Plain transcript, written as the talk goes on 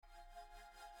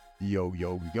Yo,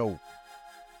 yo, yo.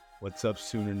 What's up,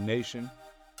 Sooner Nation?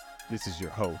 This is your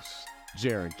host,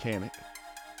 Jaron Kamek,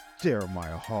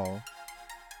 Jeremiah Hall,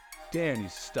 Danny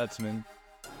Stutzman,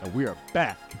 and we are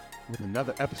back with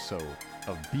another episode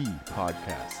of the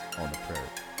podcast on the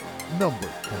prairie. number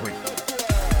 3.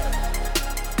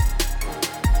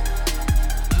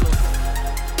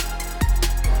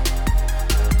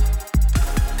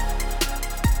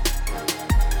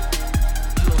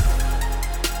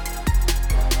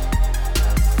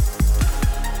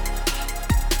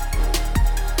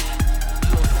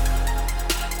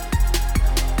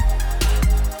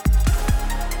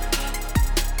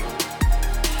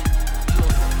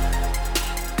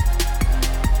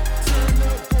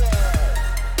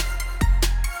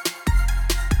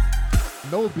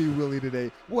 No B Willie today.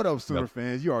 What up, Sooner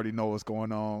fans? You already know what's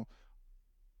going on.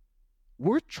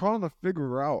 We're trying to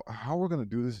figure out how we're going to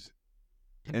do this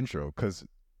intro because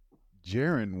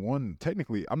Jaron won.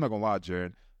 Technically, I'm not going to lie,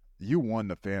 Jaron, you won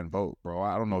the fan vote, bro.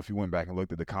 I don't know if you went back and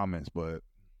looked at the comments, but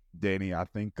Danny, I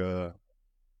think you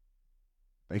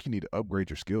need to upgrade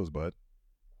your skills, bud.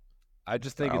 I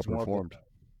just think it's more of a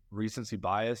recency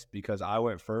bias because I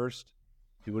went first.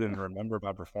 People didn't remember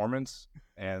my performance,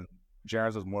 and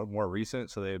Jaron's was more recent,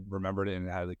 so they remembered it and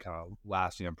it had a kind of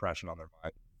lasting impression on their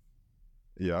mind.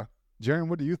 Yeah. Jaron,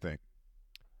 what do you think?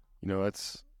 You know,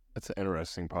 that's an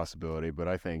interesting possibility, but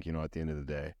I think, at the end of the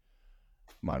day,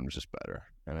 mine was just better,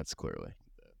 and it's clearly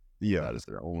that is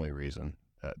their only reason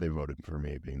that they voted for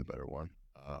me being the better one.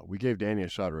 We gave Danny a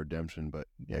shot of redemption, but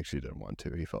he actually didn't want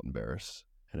to. He felt embarrassed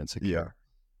and insecure. Yeah.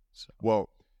 So. Well,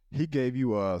 he gave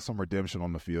you some redemption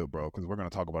on the field, bro, because we're going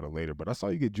to talk about it later. But I saw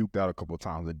you get juked out a couple of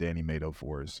times, and Danny made up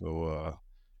for it. So,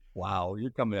 wow,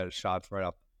 you're coming at shots right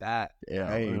off the bat. Yeah,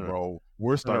 hey, bro,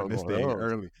 we're starting this thing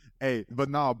early. Hey, but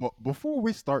before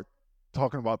we start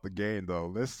talking about the game,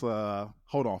 though, let's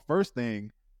hold on. First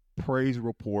thing, praise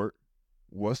report.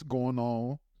 What's going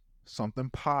on? Something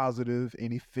positive?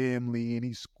 Any family?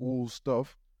 Any school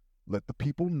stuff? Let the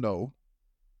people know.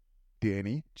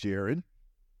 Danny, Jaron.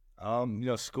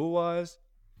 School-wise,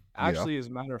 actually, as a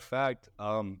matter of fact,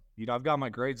 I've got my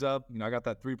grades up. I got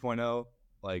that 3.0,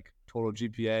 like, total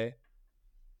GPA.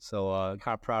 So,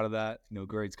 kind of proud of that.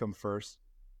 Grades come first.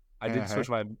 I did switch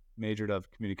my major to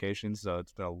communications, so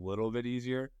it's been a little bit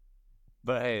easier.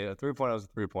 But, hey, a 3.0 is a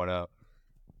 3.0.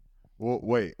 Well,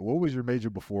 wait, what was your major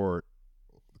before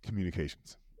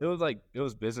communications? It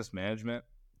was business management,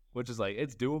 which is,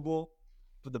 it's doable.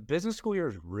 But the business school year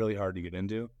is really hard to get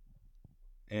into.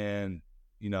 And,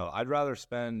 I'd rather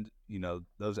spend,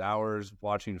 those hours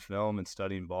watching film and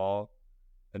studying ball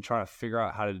than trying to figure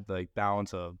out how to,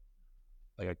 balance a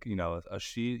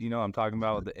sheet, I'm talking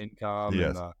about with the income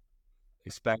and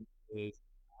expenses,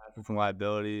 assets and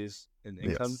liabilities, and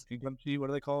income sheet. What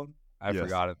are they called? I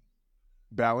forgot it.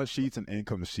 Balance sheets and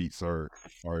income sheets are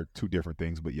two different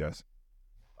things, but yes.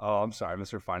 Oh, I'm sorry.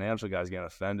 Mr. Financial guy's getting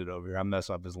offended over here. I'm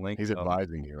messing up his lingo. He's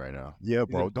advising you right now. Yeah,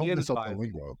 bro. Don't mess up the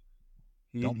lingo.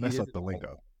 Don't mess up the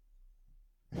lingo.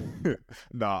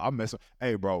 Nah, I'm messing.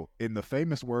 Hey, bro, in the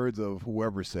famous words of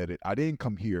whoever said it, I didn't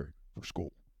come here for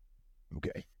school.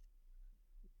 Okay.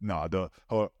 Nah,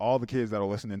 all the kids that are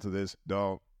listening to this,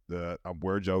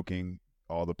 we're joking.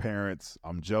 All the parents,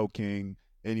 I'm joking.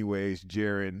 Anyways,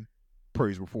 Jaron,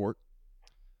 praise report.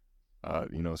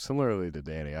 Similarly to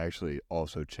Danny, I actually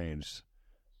also changed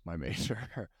my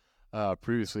major.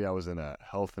 Previously, I was in a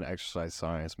health and exercise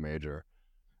science major,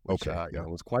 which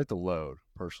was quite the load,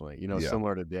 personally.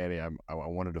 Similar to Danny, I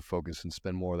wanted to focus and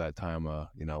spend more of that time,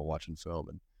 watching film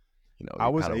and, I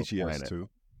was HES too.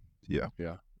 Yeah.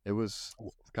 Yeah. It was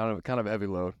kind of a heavy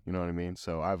load, you know what I mean?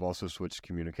 So I've also switched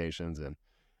communications and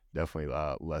definitely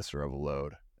lesser of a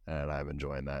load, and I'm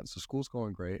enjoying that. So school's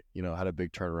going great. Had a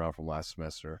big turnaround from last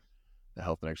semester. The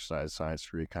health and exercise science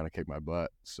degree kind of kicked my butt.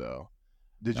 So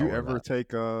did you ever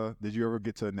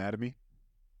get to anatomy?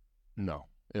 No.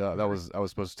 Yeah, I was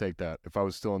supposed to take that. If I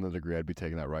was still in the degree, I'd be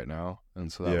taking that right now. And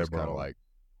so that was kind of like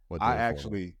what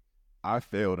I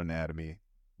failed anatomy.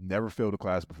 Never failed a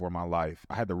class before in my life.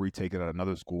 I had to retake it at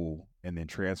another school and then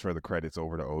transfer the credits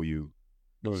over to OU.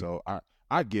 So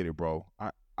I get it, bro.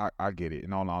 I get it.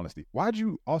 In all honesty, why'd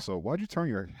you turn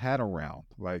your hat around?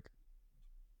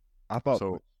 I thought.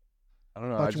 So I don't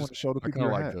know. I want to show the people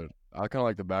your hat. I kind of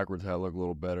like the backwards hat look a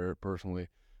little better personally.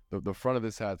 The front of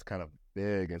this hat's kind of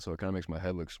big, and so it kind of makes my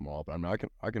head look small. But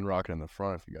I can rock it in the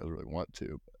front if you guys really want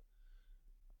to. But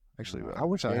actually, I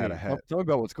wish I had a hat. Tell me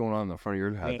about what's going on in the front of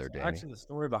your hat there, Danny. Actually, the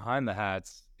story behind the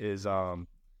hats is, me and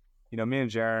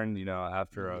Jaron,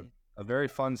 after a very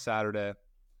fun Saturday,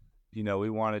 we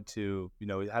wanted to,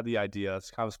 we had the idea.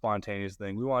 It's kind of a spontaneous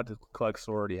thing. We wanted to collect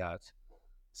sorority hats.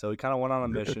 So we kind of went on a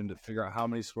mission to figure out how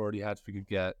many sorority hats we could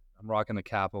get. I'm rocking the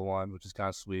Kappa one, which is kind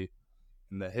of sweet.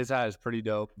 And his hat is pretty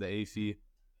dope, the AC.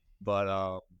 But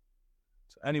so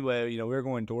anyway, we were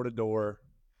going door to door,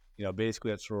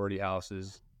 basically at sorority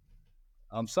houses.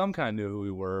 Some kind of knew who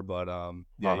we were, but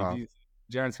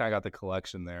Jaren's kind of got the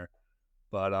collection there.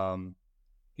 But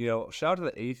shout out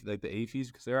to the AFEs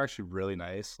because they're actually really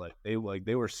nice. Like they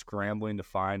were scrambling to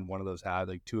find one of those hats,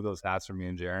 like two of those hats for me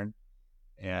and Jaren,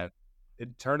 and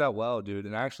it turned out well, dude.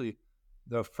 And actually,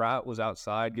 the frat was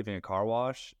outside giving a car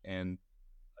wash, and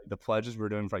the pledges were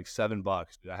doing for like $7.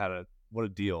 Dude, what a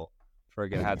deal!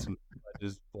 Friggin' had some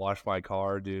pledges, washed my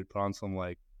car, dude. Put on some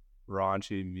like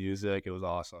raunchy music. It was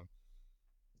awesome.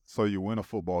 So you win a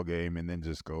football game and then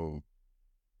just go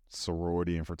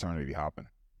sorority and fraternity hopping.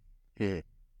 Yeah.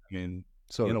 I mean,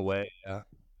 in a way, yeah.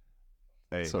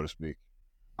 Hey, so to speak.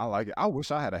 I like it. I wish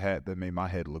I had a hat that made my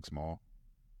head look small.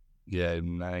 Yeah, that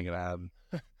ain't gonna happen.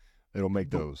 They don't make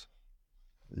those.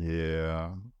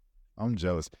 Yeah. I'm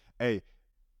jealous. Hey,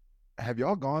 have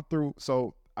y'all gone through,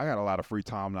 so I got a lot of free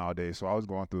time nowadays, so I was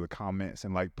going through the comments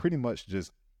and like pretty much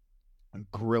just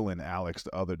grilling Alex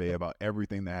the other day about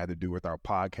everything that had to do with our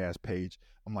podcast page.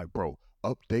 I'm like, bro,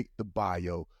 update the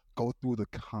bio, go through the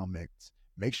comments,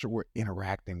 make sure we're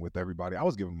interacting with everybody. I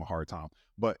was giving him a hard time.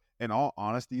 But in all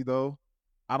honesty, though,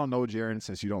 I don't know, Jaren,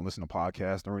 since you don't listen to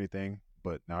podcasts or anything,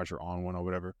 but now you're on one or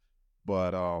whatever.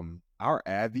 But our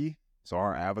Avi, so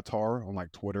our avatar on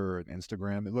like Twitter and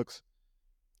Instagram, it looks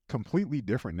completely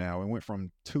different now. It went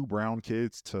from 2 brown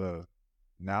kids to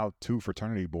now 2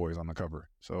 fraternity boys on the cover.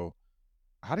 So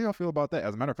how do y'all feel about that?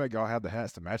 As a matter of fact, y'all have the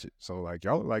hats to match it. So like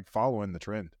y'all are like following the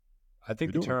trend. I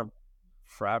think the term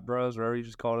frat bros, whatever you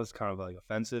just called us, kind of like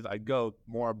offensive. I'd go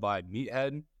more by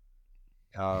meathead.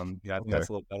 I think that's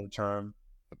a little better term.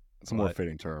 It's a more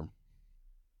fitting term.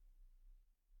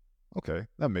 Okay,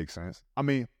 that makes sense. I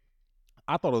mean,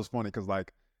 I thought it was funny because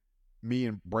like me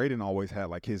and Braden always had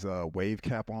like his wave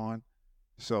cap on.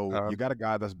 So you got a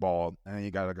guy that's bald, and then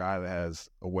you got a guy that has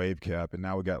a wave cap, and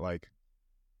now we got like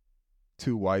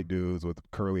 2 white dudes with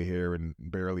curly hair and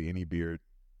barely any beard.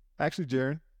 Actually,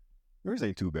 Jaren, yours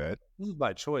ain't too bad. This is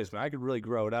by choice, man. I could really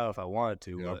grow it out if I wanted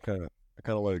to. Yeah, I kind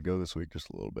of let it go this week just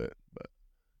a little bit, but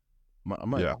I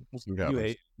might. Yeah, we'll see what happens. You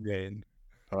hate Jane.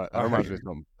 That reminds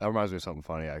me of something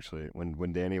funny actually.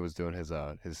 When Danny was doing his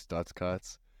Stutz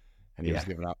cuts, and he was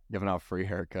giving out free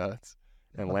haircuts,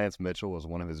 and Lance Mitchell was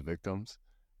one of his victims.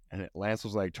 And Lance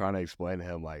was like trying to explain to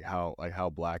him like how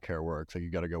black hair works. Like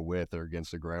you got to go with or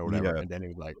against the gray or whatever. Yeah. And then he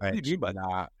was like, "What do you mean by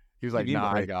nah?" He was like,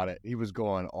 "Nah, I got it." He was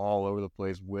going all over the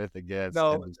place with, against.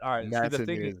 No, all right. See, the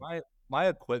thing is, my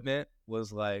equipment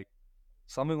was like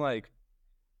something like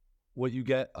what you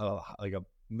get like a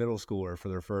middle schooler for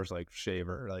their first like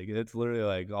shaver. Like it's literally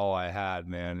like all I had,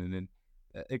 man, and then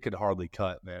it could hardly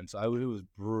cut, man. So it was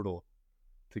brutal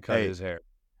to cut his hair.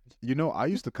 I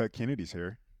used to cut Kennedy's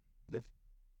hair.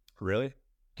 Really?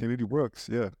 Kennedy Brooks,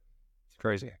 yeah. It's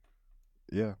crazy.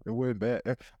 Yeah, it wasn't bad.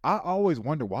 I always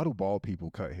wonder, why do bald people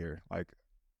cut hair? Like,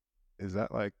 is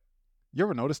that like, you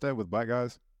ever notice that with black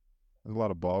guys? There's a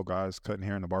lot of bald guys cutting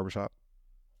hair in the barbershop.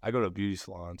 I go to a beauty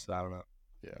salon, so I don't know.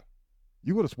 Yeah.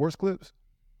 You go to Sports Clips?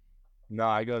 No,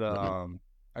 I go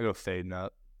to Fading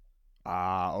Up.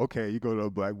 Ah, okay. You go to a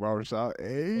black barbershop.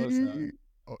 Hey,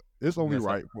 it's only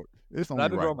right. It's only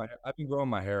right. I've been growing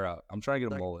my hair out. I'm trying to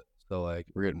get a mullet. So like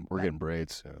we're getting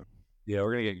braids soon. Yeah,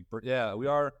 we're gonna get. Yeah, we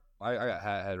are. I got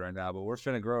hat head right now, but we're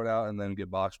finna grow it out and then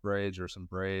get box braids or some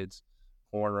braids,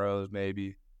 cornrows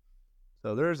maybe.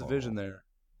 So there's a vision there.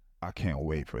 I can't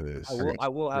wait for this. I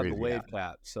will have the wave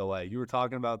cap. So like you were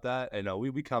talking about that, and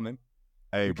we coming.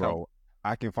 Hey, bro,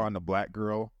 I can find a black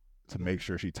girl to make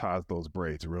sure she ties those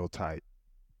braids real tight.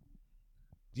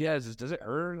 Yeah, does it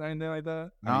hurt or anything like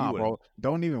that? Nah, bro,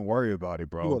 don't even worry about it,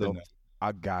 bro.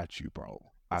 I got you, bro.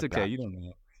 It's okay. You don't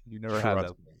know. You never had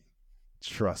that.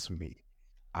 Trust me.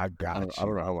 I got you.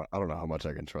 I don't know how much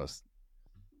I can trust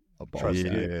a boss.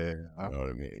 Yeah, you know what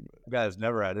I mean. The guy's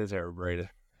never had his hair braided.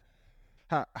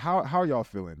 How are y'all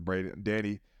feeling, Brady?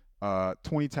 Danny,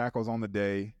 20 tackles on the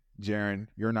day. Jaren,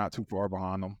 you're not too far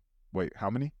behind them. Wait, how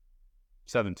many?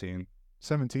 17.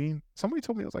 17? Somebody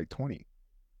told me it was like 20.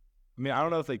 I mean, I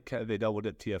don't know if they double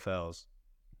dip TFLs.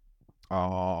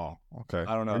 Oh, okay.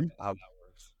 I don't know how that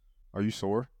works. Are you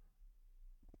sore?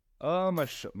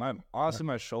 Honestly,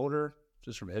 my shoulder,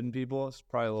 just from hitting people, it's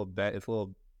probably a little bad. It's a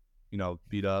little,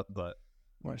 beat up. But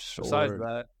besides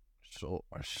that,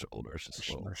 my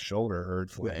shoulder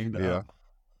hurts. Yeah.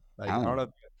 I don't know if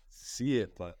you can see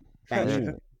it, but I'm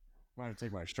going to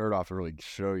take my shirt off to really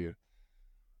show you.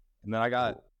 And then I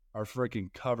got our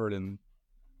freaking covered in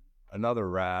another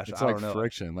rash. It's I like don't know.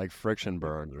 friction, like friction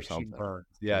burns or Friction something. burns.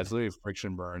 Yeah, it's literally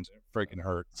friction burns. It freaking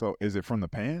hurts. So is it from the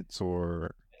pants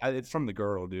or? It's from the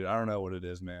girdle, dude. I don't know what it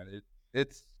is, man.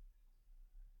 It's.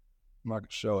 I'm not gonna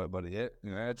show it, but it's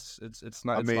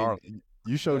not. I It's mean, gnarly.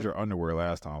 you showed your underwear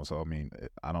last time, so I mean,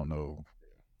 I don't know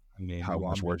I mean, how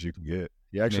much worse you can get.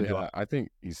 He actually, do I think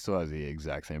he still has the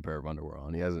exact same pair of underwear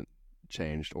on. He hasn't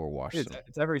changed or washed them.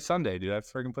 It's every Sunday, dude. I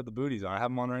freaking put the booties on. I have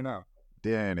them on right now.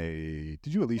 Danny,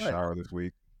 did you at least What? shower this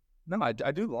week? No, I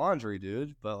do laundry,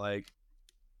 dude. But like,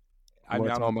 I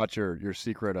want to tell him about your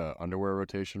secret underwear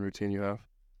rotation routine you have.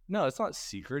 No, it's not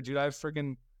secret, dude. I have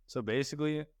freaking. So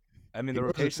basically, I mean, He the wears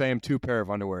rotation. the same 2 pair of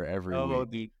underwear every No,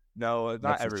 week. dude. No, it's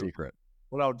That's not every the week. secret.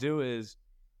 What I'll do is,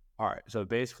 all right. So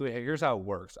basically, here's how it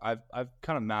works. I've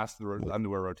kind of mastered the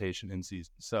underwear rotation in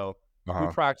season. So we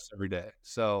practice every day.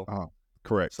 So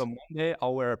Correct. So Monday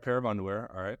I'll wear a pair of underwear.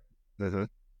 All right. Mm-hmm.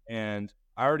 And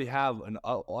I already have an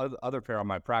other pair on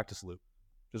my practice loop,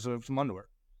 just with some underwear.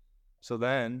 So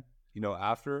then,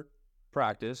 after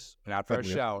practice and after I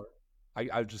shower,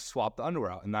 I just swap the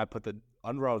underwear out, and I put the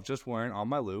underwear I was just wearing on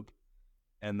my loop,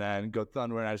 and then go to the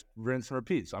underwear and I just rinse and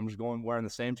repeat. So I'm just going wearing the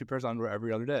same 2 pairs of underwear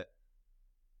every other day.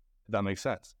 If that makes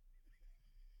sense.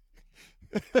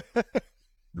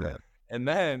 Yeah. And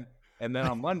then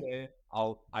on Monday,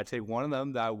 I take one of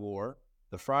them that I wore,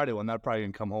 the Friday one that probably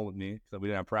didn't come home with me because we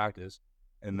didn't have practice,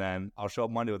 and then I'll show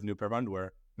up Monday with a new pair of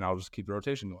underwear, and I'll just keep the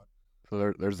rotation going.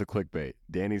 So there's the clickbait.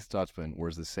 Danny Stutzman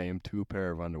wears the same 2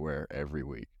 pair of underwear every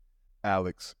week.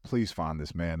 Alex, please find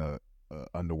this man a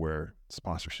underwear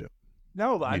sponsorship.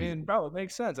 No, but I mean, bro, it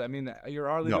makes sense. I mean, you're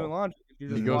already doing laundry.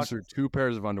 He goes through 2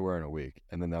 pairs of underwear in a week,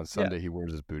 and then on Sunday he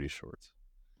wears his booty shorts.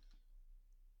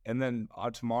 And then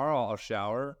tomorrow I'll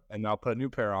shower, and I'll put a new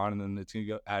pair on, and then it's going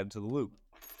to go added to the loop.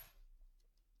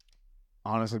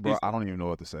 Honestly, bro, I don't even know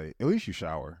what to say. At least you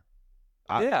shower.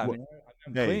 I'm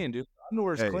clean, dude.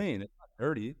 Underwear's clean. It's not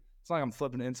dirty. It's not like I'm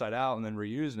flipping it inside out and then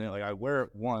reusing it. Like, I wear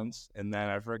it once, and then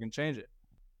I freaking change it.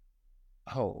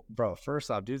 Oh, bro, first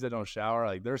off, dudes that don't shower,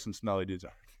 like, there's some smelly dudes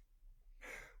out there.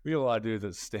 We have a lot of dudes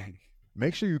that stink.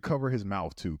 Make sure you cover his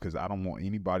mouth, too, because I don't want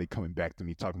anybody coming back to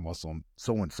me talking about some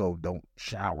so-and-so don't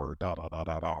shower,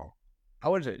 da-da-da-da-da. I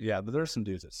would say, yeah, but there's some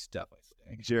dudes that definitely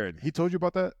stink. Jared, he told you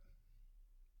about that?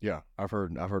 Yeah, I've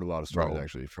heard a lot of stories,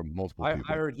 actually, from multiple people.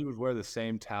 I heard he would wear the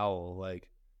same towel, like,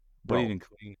 bleed and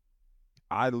clean.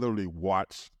 I literally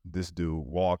watched this dude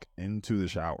walk into the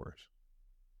showers,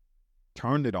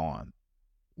 turned it on,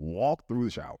 walked through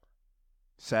the shower,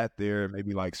 sat there,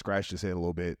 maybe like scratched his head a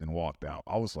little bit, and walked out.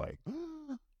 I was like,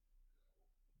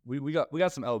 we got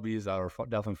some LBs that are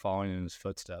definitely following in his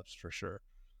footsteps for sure.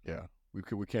 Yeah,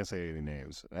 we can't say any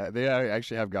names. They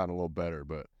actually have gotten a little better,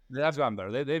 but they have gotten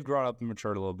better. They've grown up and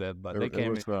matured a little bit, but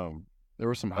there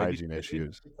were some hygiene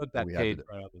issues. They took that page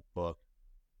right out of the book.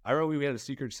 I remember we had a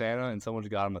Secret Santa, and someone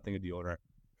just got him a thing of deodorant.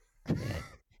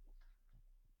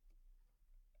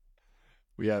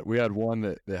 We had one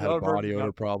that had a body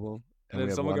odor problem, and we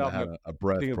had one that had a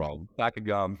breath problem. Pack of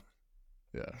gum.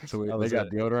 Yeah, so they got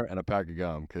deodorant and a pack of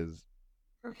gum because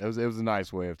it was a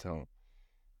nice way of telling.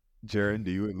 Jared,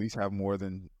 do you at least have more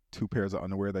than 2 pairs of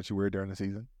underwear that you wear during the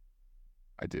season?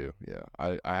 I do, yeah.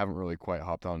 I haven't really quite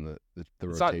hopped on the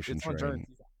rotation train.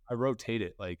 I rotate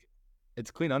it. Like, it's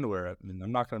clean underwear. I mean,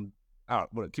 I'm not going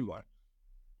to keep going.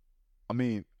 I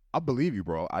mean, I believe you,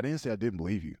 bro. I didn't say I didn't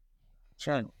believe you.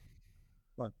 Sure.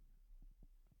 What?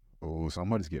 Oh,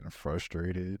 somebody's getting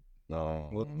frustrated. No,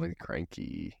 like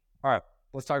cranky. All right,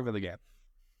 let's talk about the game.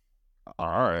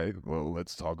 All right, well,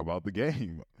 let's talk about the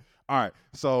game. All right,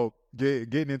 so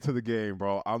getting into the game,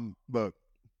 bro.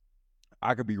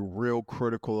 I could be real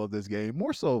critical of this game,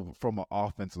 more so from an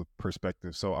offensive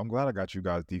perspective. So I'm glad I got you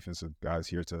guys, defensive guys,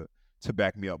 here to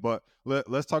back me up. But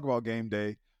let's talk about game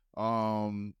day.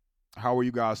 How are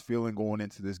you guys feeling going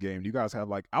into this game? Do you guys have,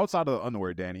 like, outside of the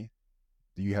underwear, Danny,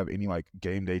 do you have any, like,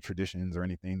 game day traditions or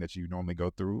anything that you normally go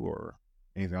through or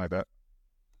anything like that?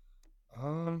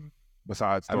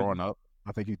 Besides throwing up,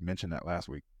 I think you mentioned that last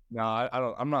week. No, I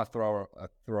don't. I'm not a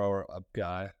thrower up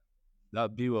guy.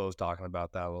 That B-Will was talking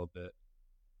about that a little bit,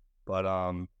 but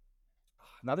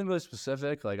nothing really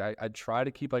specific. Like, I try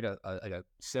to keep like a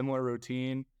similar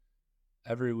routine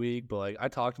every week, but like I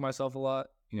talk to myself a lot.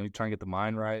 You know, trying to get the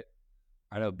mind right.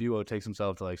 I know B-Will takes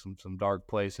himself to like some dark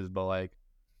places, but like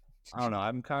I don't know.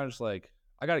 I'm kind of just like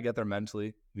I got to get there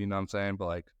mentally. You know what I'm saying? But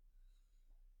like,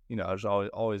 you know, there's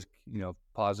always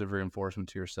positive reinforcement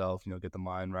to yourself. You know, get the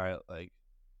mind right. Like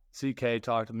CK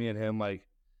talked to me and him. Like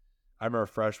I remember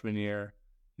freshman year,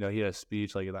 you know, he had a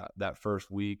speech like that first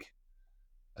week,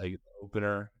 like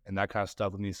opener, and that kind of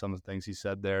stuck with me. Some of the things he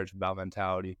said there, it's about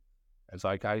mentality, and so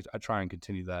I try and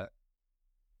continue that.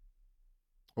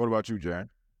 What about you, Jaron?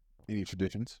 Any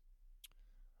traditions?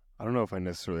 I don't know if I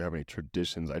necessarily have any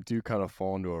traditions. I do kind of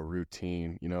fall into a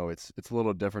routine. It's a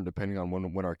little different depending on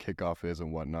when our kickoff is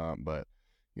and whatnot. But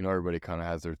everybody kind of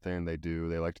has their thing they do.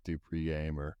 They like to do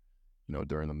pregame or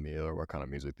during the meal or what kind of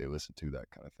music they listen to, that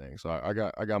kind of thing. So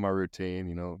I got my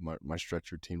routine. My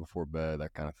stretch routine before bed,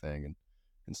 that kind of thing,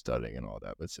 and studying and all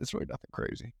that. But it's really nothing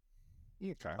crazy.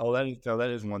 Okay. Oh, that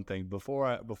is one thing.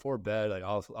 Before bed, like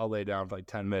I'll lay down for like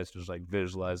 10 minutes, just like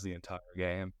visualize the entire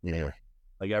game. Yeah.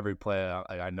 Like every play,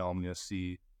 I know I'm gonna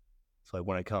see. So like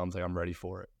when it comes, like I'm ready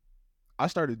for it. I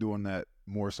started doing that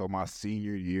more so my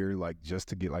senior year, like just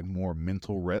to get like more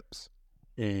mental reps.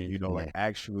 Like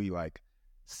actually like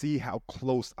see how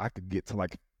close I could get to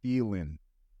like feeling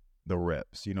the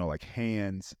reps. Like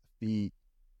hands, feet,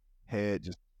 head,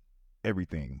 just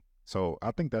everything. So I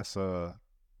think that's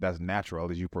natural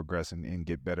as you progress and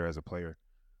get better as a player.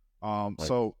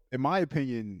 So in my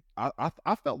opinion,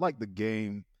 I felt like the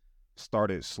game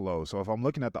started slow. So if I'm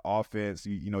looking at the offense,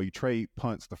 you trade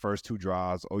punts the first 2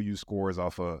 drives. OU scores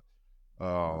off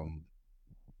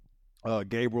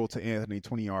Gabriel to Anthony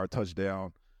 20-yard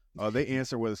touchdown. They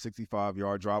answer with a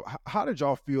 65-yard drive. How did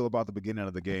y'all feel about the beginning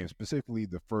of the game, specifically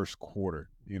the first quarter?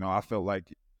 I felt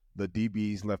like the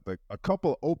DBs left a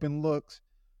couple open looks.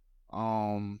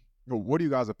 What are you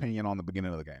guys' opinion on the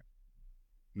beginning of the game?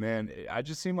 Man, I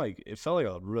just seemed like it felt like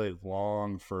a really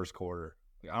long first quarter.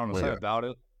 I don't know something about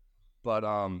it, but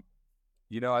I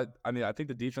mean, I think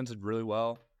the defense did really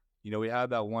well. We had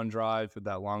that one drive with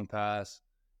that long pass,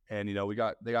 and they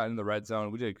got in the red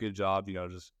zone. We did a good job,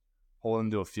 just holding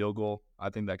them to a field goal. I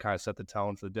think that kind of set the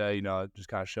tone for the day. It just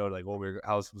kind of showed like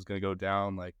how this was going to go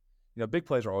down. Like, big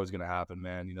plays are always going to happen,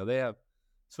 man. They have,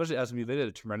 especially SMU, they did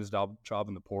a tremendous job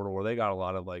in the portal where they got a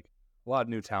lot of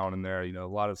new talent in there. A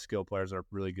lot of skill players that are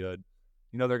really good.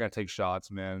 They're going to take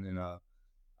shots, man. And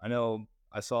I know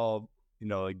I saw,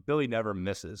 like Billy never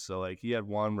misses. So like he had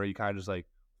one where he kind of just like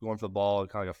going for the ball,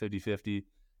 kind of like a 50-50,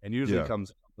 and usually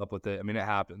comes up with it. I mean, it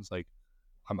happens. Like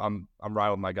I'm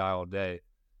riding with my guy all day.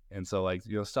 And so like,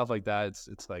 stuff like that,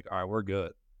 it's like, all right, we're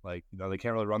good. Like, they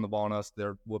can't really run the ball on us.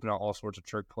 They're whipping out all sorts of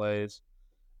trick plays.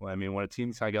 Well, I mean, when a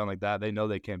team's kind of going like that, they know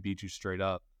they can't beat you straight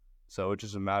up. So it's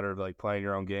just a matter of like playing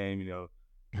your own game,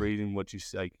 reading what you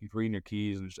like, reading your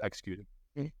keys and just executing.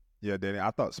 Yeah, Danny.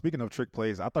 Speaking of trick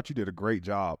plays, I thought you did a great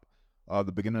job.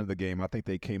 The beginning of the game, I think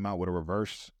they came out with a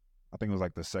reverse. I think it was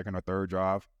like the second or third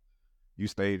drive. You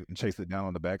stayed and chased it down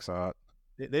on the backside.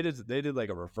 They did like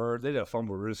a reverse. They did a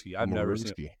fumble risky. I've never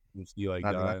seen a risky like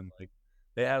done. Like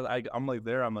they had. I'm like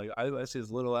I see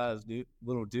this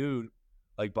little dude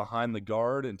like behind the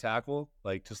guard and tackle,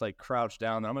 like just like crouched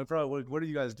down there. I'm like, bro, what are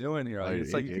you guys doing here? Like,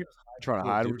 it's like you're trying to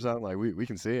hide him or something. Like we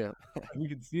can see it. We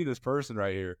can see this person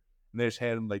right here, and they just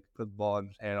had him like put the ball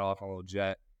and hand off on a little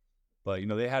jet. But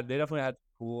they definitely had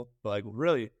cool. But like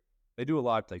really, they do a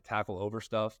lot to like tackle over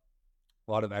stuff,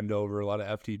 a lot of end over, a lot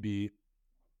of FTB,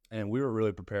 and we were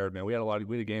really prepared, man. We had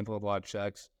a game plan with a lot of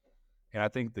checks, and I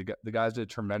think the guys did a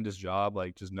tremendous job,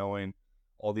 like just knowing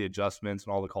all the adjustments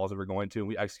and all the calls that we're going to, and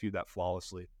we executed that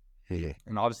flawlessly. Yeah.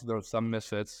 And obviously there were some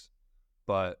misfits,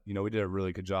 but we did a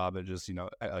really good job at just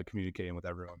communicating with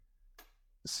everyone.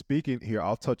 Speaking here,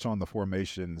 I'll touch on the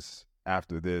formations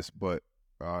after this, but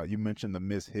you mentioned the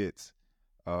missed hits.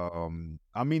 I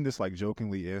mean this like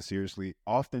jokingly and seriously.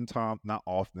 Oftentimes, not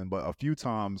often, but a few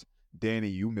times, Danny,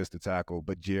 you missed a tackle,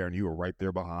 but Jaron, you were right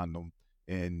there behind them,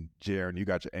 and Jaron, you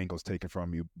got your ankles taken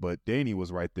from you, but Danny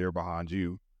was right there behind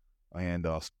you. And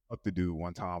stuck the dude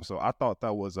one time. So I thought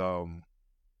that was,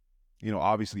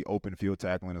 obviously open field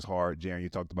tackling is hard. Jaron, you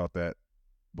talked about that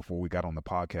before we got on the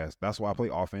podcast. That's why I play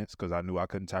offense, because I knew I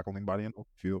couldn't tackle anybody in the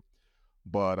open field.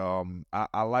 But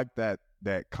I like that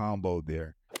combo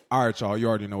there. All right, y'all, you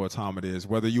already know what time it is.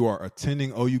 Whether you are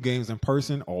attending OU games in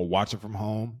person or watching from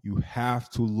home, you have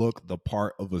to look the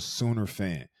part of a Sooner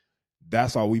fan.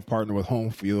 That's why we've partnered with Home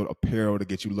Field Apparel to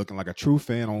get you looking like a true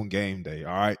fan on game day,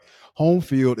 all right? Home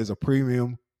Field is a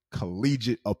premium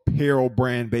collegiate apparel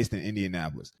brand based in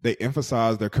Indianapolis. They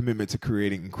emphasize their commitment to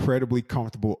creating incredibly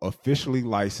comfortable, officially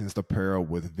licensed apparel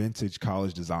with vintage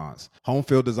college designs. Home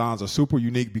Field designs are super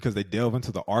unique because they delve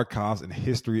into the archives and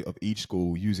history of each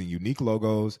school using unique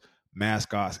logos,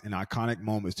 mascots, and iconic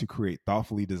moments to create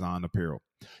thoughtfully designed apparel.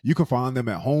 You can find them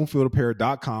at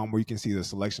homefieldapparel.com, where you can see the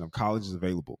selection of colleges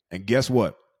available. And guess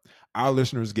what? Our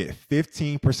listeners get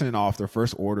 15% off their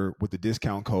first order with the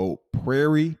discount code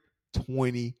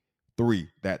Prairie23.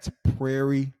 That's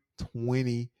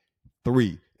Prairie23.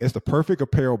 It's the perfect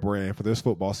apparel brand for this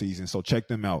football season, so check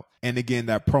them out. And again,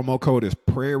 that promo code is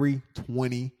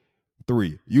Prairie23.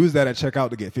 Use that at checkout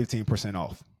to get 15%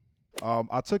 off.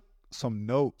 I took some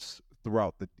notes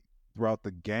throughout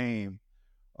the game.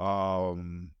 What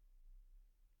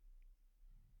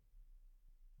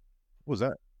was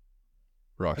that?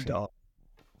 Roxy.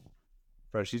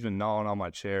 Bro, she's been gnawing on my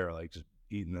chair, like just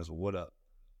eating this wood up.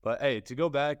 But hey, to go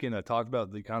back and talk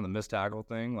about the kind of the missed tackle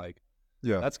thing, like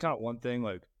that's kind of one thing.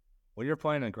 Like when you're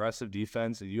playing aggressive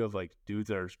defense and you have like dudes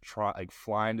that are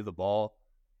flying to the ball,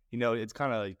 you know, it's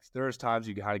kind of like there's times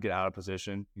you kind of get out of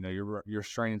position. You know, you're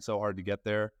straining so hard to get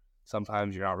there.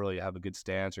 Sometimes you're not really have a good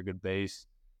stance or good base.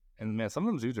 And man, some of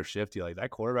them dudes are shifty. Like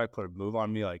that quarterback put a move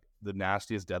on me, like the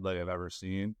nastiest dead leg I've ever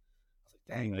seen. I was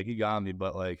like, dang, like he got me.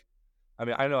 But like, I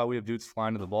mean, I know we have dudes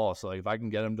flying to the ball, so like if I can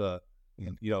get him to,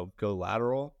 you know, go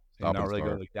lateral and not really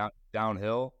go like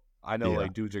downhill, I know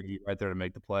like dudes are right there to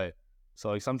make the play. So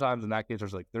like sometimes in that case,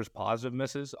 there's positive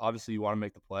misses. Obviously, you want to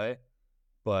make the play,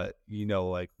 but you know,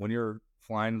 like when you're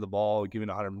flying to the ball, giving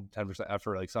 110%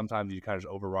 effort, like sometimes you kind of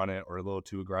just overrun it or a little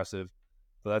too aggressive.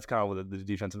 So that's kind of what the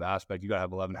defensive aspect. You got to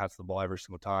have 11 hats to the ball every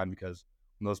single time because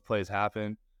when those plays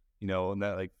happen, you know, and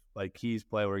that like Key's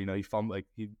play where, you know, he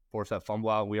forced that fumble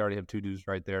out and we already have two dudes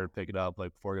right there to pick it up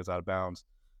like before it goes out of bounds.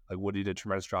 Like Woody did a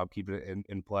tremendous job keeping it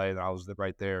in play and I was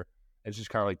right there. It's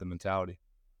just kind of like the mentality.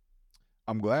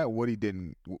 I'm glad Woody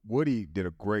did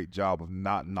a great job of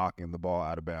not knocking the ball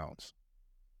out of bounds.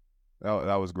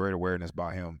 That was great awareness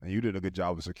by him. And you did a good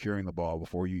job of securing the ball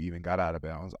before you even got out of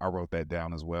bounds. I wrote that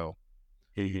down as well.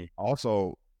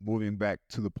 Also, moving back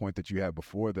to the point that you had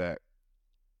before that,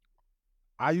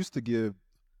 I used to give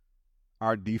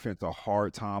our defense a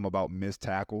hard time about missed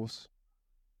tackles.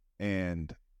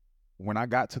 And when I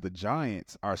got to the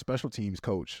Giants, our special teams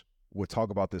coach would talk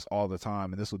about this all the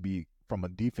time. And this would be from a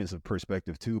defensive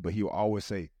perspective too, but he would always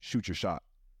say, shoot your shot.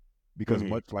 Because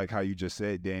much like how you just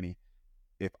said, Danny,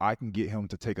 if I can get him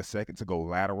to take a second to go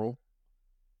lateral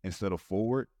instead of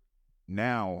forward,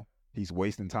 now he's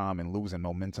wasting time and losing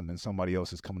momentum and somebody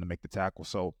else is coming to make the tackle.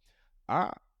 So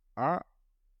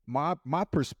my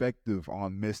perspective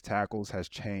on missed tackles has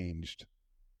changed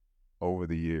over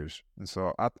the years. And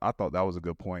so I thought that was a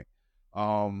good point.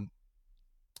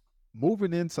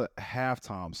 Moving into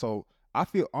halftime. So I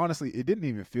feel, honestly, it didn't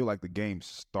even feel like the game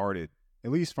started,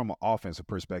 at least from an offensive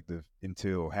perspective,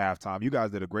 until halftime. You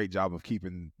guys did a great job of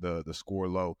keeping the score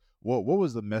low. What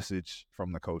was the message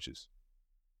from the coaches?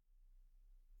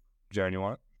 Jaron, you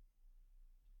want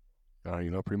it?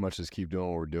 You know, pretty much just keep doing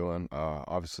what we're doing.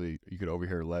 Obviously, you could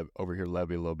overhear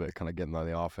Levy a little bit, kind of getting on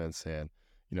the offense, and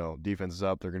you know, defense is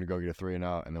up. They're going to go get a 3 and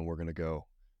out, and then we're going to go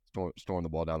storm the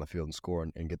ball down the field and score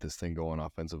and get this thing going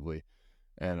offensively.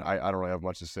 And I don't really have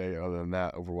much to say other than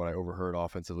that over what I overheard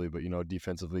offensively. But you know,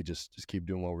 defensively, just keep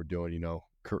doing what we're doing. You know,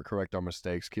 correct our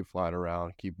mistakes, keep flying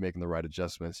around, keep making the right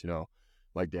adjustments. You know,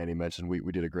 like Danny mentioned, we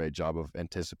did a great job of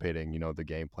anticipating, you know, the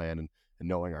game plan and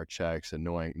knowing our checks and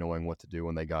knowing what to do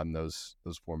when they got in those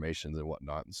formations and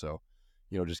whatnot. And so,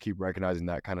 you know, just keep recognizing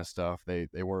that kind of stuff. They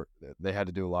had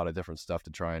to do a lot of different stuff to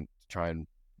try and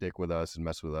dick with us and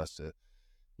mess with us to,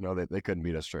 you know, they couldn't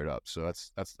beat us straight up. So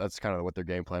that's kind of what their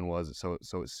game plan was.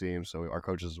 So it seems. So our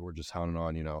coaches were just hounding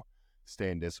on, you know,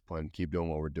 staying disciplined, keep doing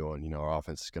what we're doing. You know, our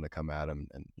offense is going to come at them,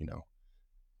 and you know,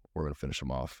 we're going to finish them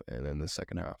off. And in the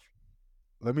second half.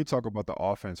 Let me talk about the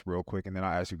offense real quick, and then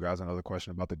I'll ask you guys another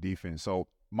question about the defense. So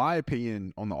my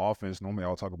opinion on the offense, normally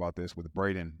I'll talk about this with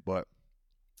Braden, but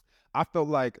I felt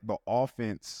like the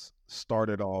offense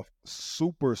started off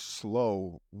super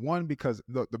slow. One, because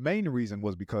the main reason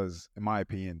was because, in my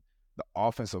opinion, the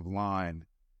offensive line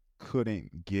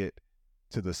couldn't get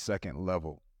to the second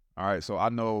level. All right, so I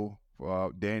know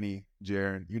Danny,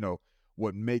 Jaron, you know,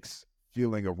 what makes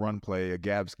feeling a run play, a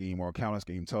gap scheme, or a counter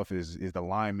scheme tough is the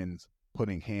linemen's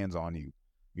putting hands on you.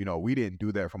 You know, we didn't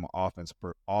do that from an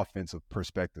offensive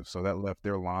perspective. So that left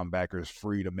their linebackers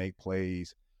free to make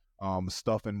plays,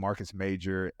 stuffing Marcus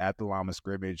Major at the line of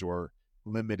scrimmage or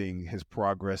limiting his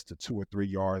progress to 2 or 3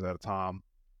 yards at a time.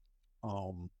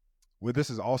 Well, this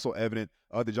is also evident.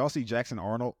 Did y'all see Jackson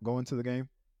Arnold go into the game?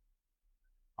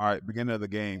 All right, beginning of the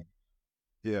game.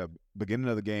 Yeah, beginning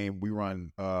of the game, we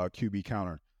run QB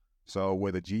counter. So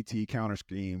with a GT counter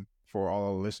scheme, for all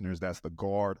our listeners, that's the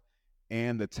guard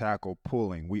and the tackle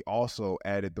pulling. We also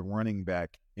added the running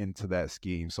back into that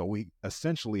scheme. So we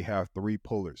essentially have 3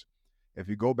 pullers. If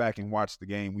you go back and watch the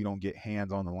game, we don't get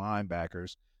hands on the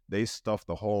linebackers. They stuff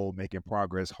the hole, making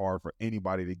progress hard for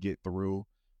anybody to get through.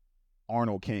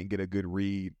 Arnold can't get a good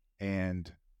read,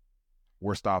 and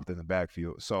we're stopped in the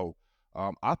backfield. So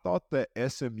I thought that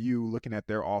SMU, looking at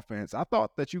their offense, I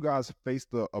thought that you guys faced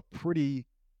a pretty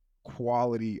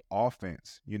quality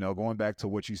offense. You know, going back to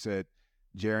what you said,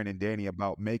 Jaron and Danny,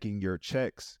 about making your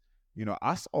checks. You know,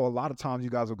 I saw a lot of times you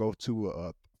guys will go to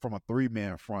a from a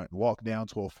 3-man front, walk down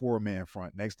to a 4-man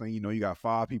front. Next thing you know, you got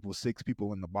 5 people, 6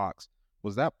 people in the box.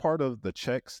 Was that part of the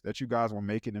checks that you guys were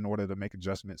making in order to make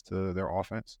adjustments to their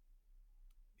offense?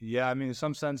 Yeah, I mean, in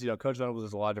some sense, Coach Venables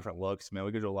has a lot of different looks. Man,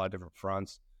 we could do a lot of different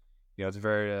fronts. It's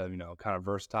very, kind of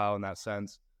versatile in that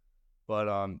sense. But,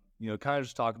 kind of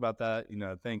just talk about that.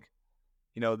 I think,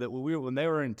 that when they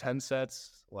were in 10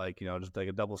 sets, just like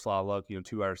a double slot look,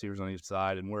 2 wide receivers on each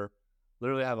side, and we're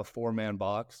literally have a 4-man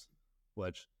box,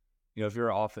 which, if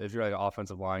you're like an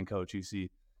offensive line coach, you see,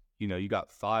 you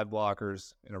got 5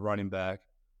 blockers and a running back,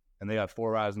 and they got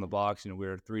 4 guys in the box. We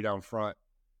were 3 down front,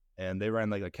 and they ran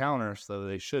like a counter, so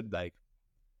that should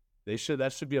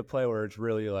be a play where it's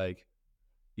really like,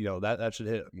 that should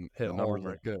hit the numbers home.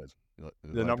 are good.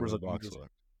 The numbers look good.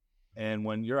 And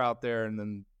when you're out there, and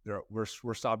then we're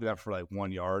stopping that for like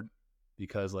 1 yard,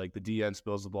 because like the DN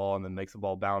spills the ball and then makes the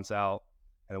ball bounce out,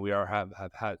 and we have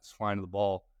hats flying to the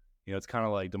ball. It's kind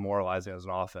of like demoralizing as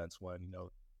an offense when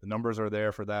the numbers are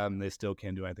there for them and they still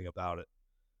can't do anything about it.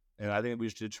 And I think we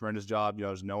did a tremendous job,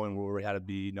 just knowing where we had to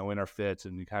be, knowing our fits,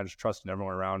 and kind of just trusting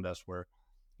everyone around us. Where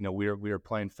we were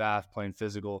playing fast, playing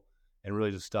physical, and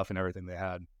really just stuffing everything they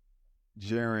had.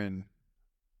 Jaron,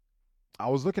 I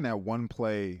was looking at one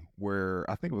play where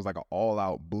I think it was like an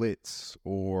all-out blitz,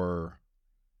 or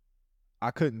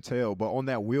I couldn't tell, but on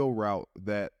that wheel route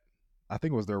that I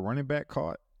think it was their running back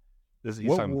caught. He's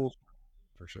talking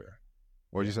for sure.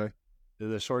 What did you say?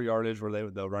 The short yardage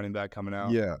where the running back coming out.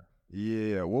 Yeah.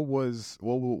 What was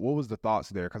the thoughts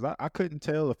there? Because I couldn't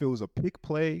tell if it was a pick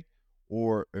play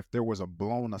or if there was a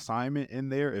blown assignment in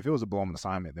there. If it was a blown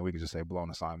assignment, then we could just say blown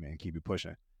assignment and keep it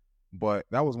pushing. But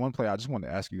that was one play I just wanted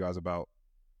to ask you guys about.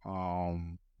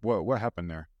 What happened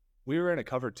there? We were in a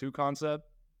cover 2 concept,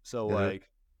 so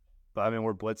but I mean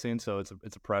we're blitzing, so it's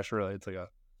a pressure. It's like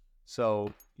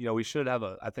we should have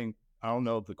I don't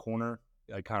know if the corner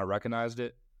kind of recognized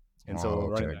it, and so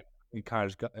running back, he kind of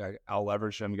just got out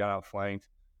leveraged him, got out flanked,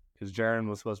 because Jaron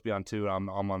was supposed to be on 2, and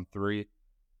I'm on 3,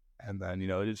 and then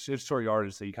it's short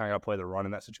yardage, so you kind of got to play the run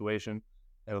in that situation.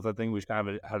 And with the thing, we kind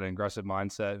of had an aggressive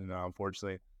mindset, and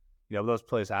unfortunately, those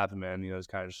plays happen, man. It's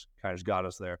kind of just got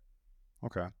us there.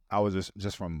 Okay, I was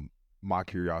just from my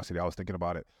curiosity, I was thinking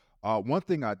about it. One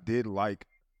thing I did like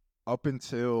up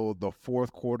until the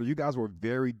 4th quarter, you guys were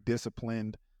very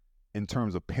disciplined in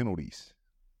terms of penalties.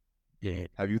 Yeah.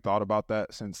 Have you thought about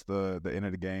that since the end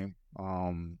of the game?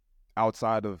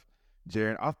 Outside of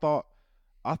Jaron,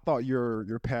 I thought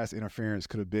your pass interference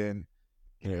could have been.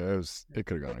 Yeah, it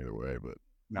could have gone either way, but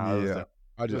no, yeah,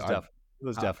 it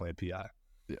was definitely a PI.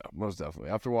 Yeah, most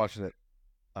definitely. After watching it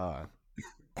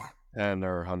 10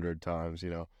 or 100 times,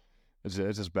 it's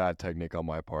just bad technique on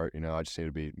my part. I just need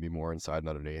to be more inside and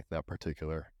underneath that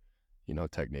particular,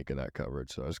 technique in that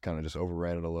coverage. So I just kind of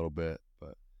overran it a little bit,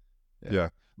 but yeah.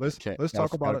 Let's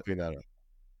talk about it.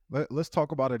 Let's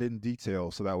talk about it in detail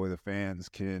so that way the fans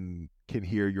can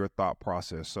hear your thought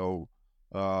process. So,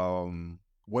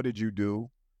 what did you do?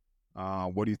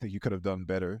 What do you think you could have done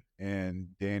better? And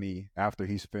Danny, after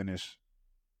he's finished,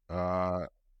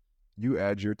 you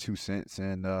add your 2 cents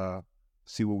and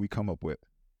see what we come up with.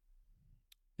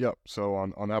 Yep. So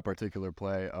on that particular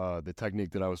play, the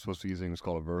technique that I was supposed to be using was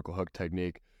called a vertical hook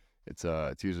technique. It's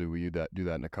usually we do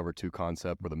that in a cover 2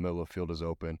 concept where the middle of the field is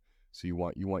open. So you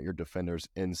want your defenders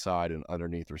inside and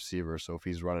underneath receiver. So if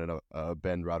he's running a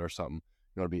bend route or something,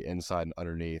 you want to be inside and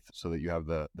underneath so that you have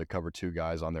the cover 2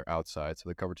 guys on their outside. So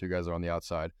the cover 2 guys are on the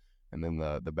outside, and then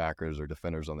the backers or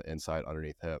defenders on the inside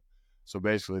underneath hip. So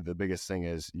basically the biggest thing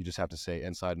is you just have to stay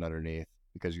inside and underneath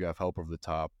because you have help over the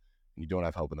top and you don't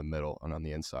have help in the middle and on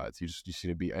the inside. So you just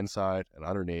need to be inside and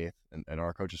underneath, and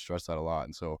our coaches stress that a lot.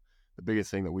 And so the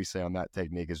biggest thing that we say on that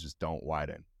technique is just don't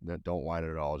widen. Don't widen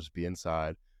at all. Just be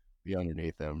inside, be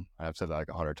underneath them. I've said that like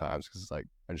 100 times because it's like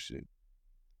I just should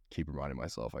keep reminding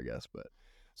myself, I guess. But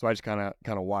so I just kind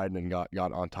of widened and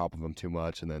got on top of them too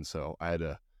much, and then so I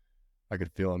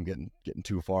could feel them getting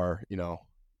too far,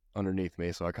 underneath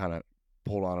me. So I kind of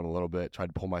pulled on them a little bit, tried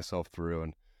to pull myself through,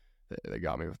 and they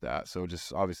got me with that. So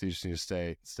just obviously you just need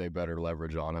to stay better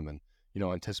leverage on them, and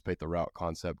anticipate the route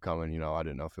concept coming. I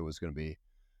didn't know if it was going to be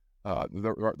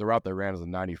the route they ran was a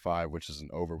 95, which is an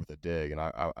over with a dig, and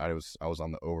I was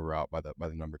on the over route by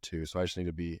the number 2. So I just need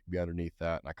to be underneath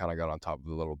that, and I kind of got on top of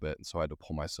it a little bit, and so I had to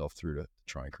pull myself through to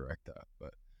try and correct that.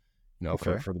 But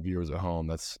okay. for the viewers at home,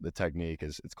 that's the technique.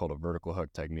 It's called a vertical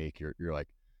hook technique. You're like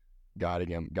guiding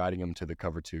him to the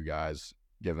cover 2 guys,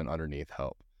 giving underneath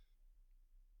help.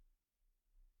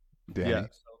 Danny? Yeah.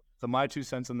 So my 2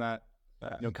 cents on that,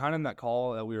 kind of in that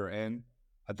call that we were in,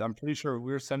 I'm pretty sure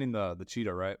we were sending the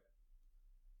cheetah, right?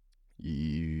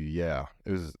 Yeah,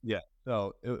 it was. Yeah.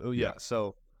 So yeah.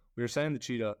 So we were sending the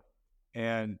cheetah,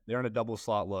 and they're in a double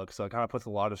slot look, so it kind of puts a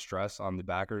lot of stress on the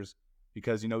backers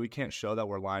because we can't show that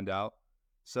we're lined out.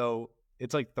 So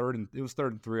it's like it was 3rd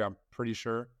and 3, I'm pretty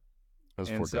sure. It was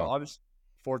And fourth so down. obviously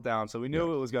 4th down. So we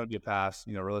knew it was going to be a pass.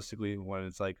 Realistically, when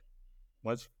it's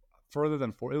further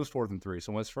than 4, it was 4th and 3.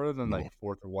 So when it's further than like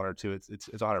 4th or 1 or 2, it's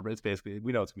 100. But it's basically,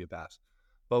 we know it's gonna be a pass,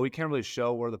 but we can't really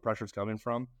show where the pressure's coming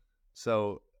from.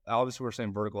 So obviously we're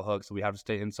saying vertical hook, so we have to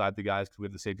stay inside the guys because we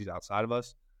have the safeties outside of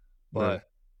us. But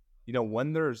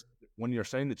when you're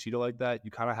setting the cheetah like that,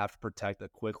 you kind of have to protect a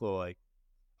quick little like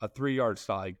a 3-yard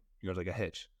stop, like a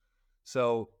hitch.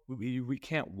 So we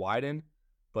can't widen,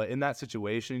 but in that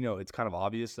situation, it's kind of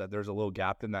obvious that there's a little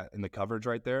gap in the coverage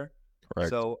right there. Correct.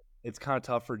 So it's kind of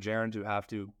tough for Jaron to have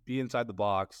to be inside the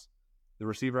box. The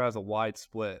receiver has a wide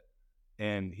split,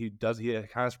 and he kind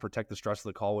of has to protect the stress of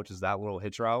the call, which is that little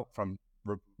hitch route from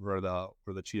where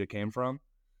the cheetah came from.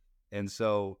 And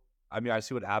so, I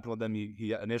see what happened with him.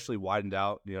 He initially widened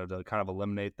out, to kind of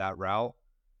eliminate that route.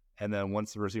 And then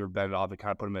once the receiver bent it off, it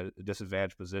kind of put him in a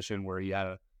disadvantaged position where he had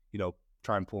to,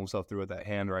 try and pull himself through with that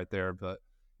hand right there. But,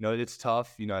 it's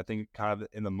tough. I think kind of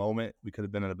in the moment we could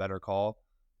have been in a better call.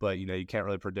 But, you can't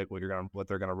really predict what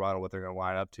they're going to run or what they're going to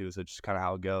line up to. So it's just kind of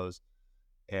how it goes.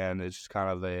 And it's just kind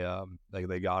of a like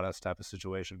they got us type of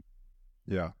situation.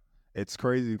 Yeah. It's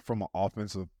crazy from an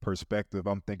offensive perspective.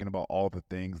 I'm thinking about all the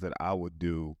things that I would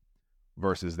do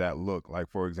versus that look. Like,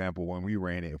 for example, when we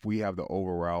ran it, if we have the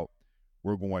over route,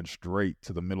 we're going straight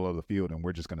to the middle of the field and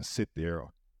we're just going to sit there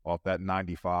off that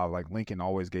 95. Like Lincoln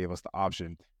always gave us the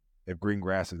option. If green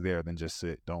grass is there, then just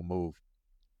sit, don't move.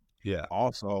 Yeah.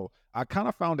 Also, I kind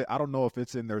of found it, I don't know if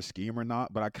it's in their scheme or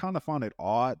not, but I kind of found it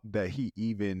odd that he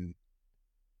even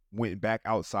went back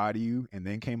outside of you and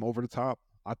then came over the top.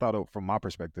 I thought from my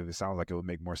perspective, it sounds like it would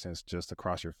make more sense just to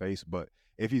cross your face. But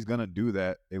if he's going to do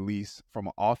that, at least from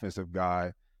an offensive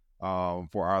guy,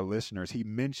 for our listeners, he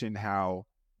mentioned how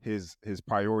his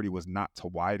priority was not to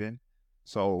widen.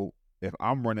 So if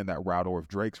I'm running that route or if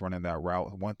Drake's running that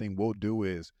route, one thing we'll do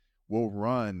is we'll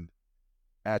run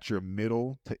at your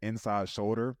middle to inside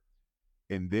shoulder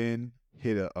and then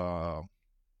hit and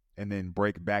then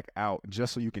break back out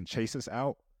just so you can chase us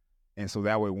out. And so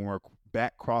that way when we're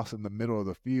back crossing the middle of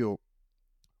the field,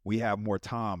 we have more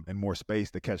time and more space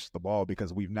to catch the ball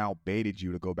because we've now baited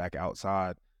you to go back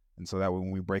outside. And so that way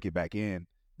when we break it back in,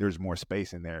 there's more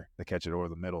space in there to catch it over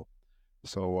the middle.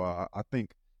 So I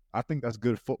think that's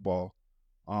good football.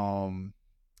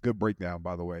 Good breakdown,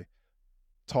 by the way.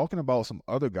 Talking about some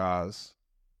other guys,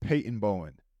 Peyton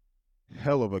Bowen,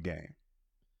 hell of a game.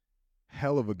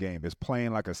 Is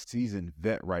playing like a seasoned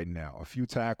vet right now. A few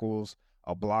tackles,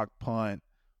 a blocked punt,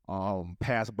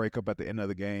 pass breakup at the end of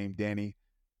the game. Danny,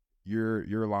 you're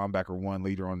linebacker one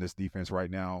leader on this defense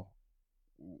right now.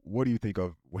 What do you think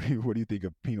of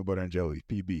peanut butter and jelly,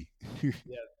 PB? Yeah,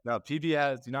 no, PB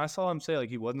has. I saw him say like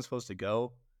he wasn't supposed to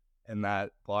go in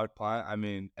that blocked punt.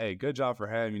 Hey, good job for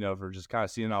him. For just kind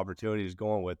of seeing an opportunity, just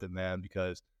going with it, man.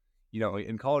 Because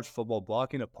in college football,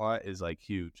 blocking a punt is like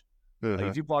huge. Uh-huh. Like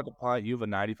if you block a punt, you have a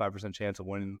 95% chance of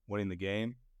winning the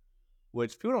game.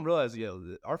 Which people don't realize.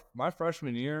 My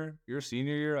freshman year, your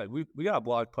senior year, like we got a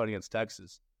blocked punt against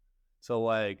Texas. So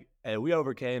like, hey, we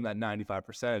overcame that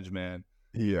 95%, man.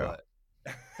 Yeah.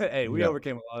 But, hey, we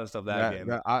overcame a lot of stuff that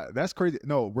game. That's crazy.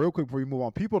 No, real quick before we move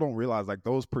on, people don't realize like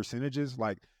those percentages,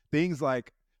 like things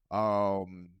like I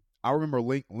remember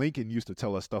Lincoln used to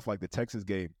tell us stuff like the Texas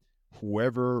game.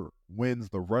 Whoever wins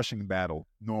the rushing battle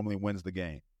normally wins the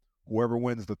game. Whoever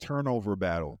wins the turnover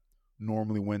battle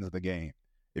normally wins the game.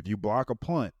 If you block a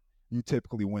punt, you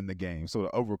typically win the game. So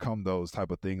to overcome those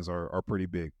type of things are pretty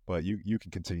big. But you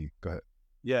can continue. Go ahead.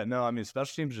 Yeah, no,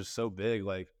 special teams are just so big.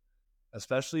 Like,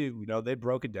 especially, they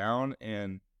broke it down.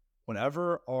 And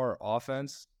whenever our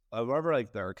offense, whenever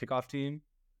like their kickoff team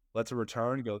lets a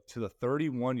return go to the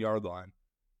 31-yard line,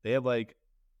 they have like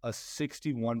a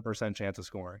 61% chance of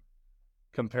scoring.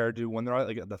 Compared to when they're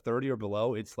like at the 30 or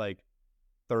below, it's like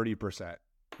 30%,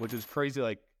 which is crazy.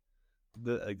 Like,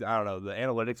 I don't know, the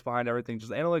analytics behind everything,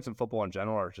 just the analytics in football in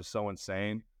general are just so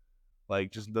insane.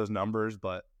 Like just those numbers.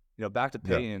 But back to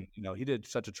Peyton, he did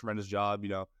such a tremendous job.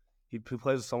 He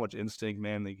plays with so much instinct,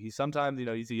 man. Like he sometimes,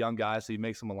 he's a young guy, so he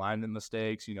makes some alignment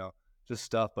mistakes, just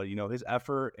stuff. But his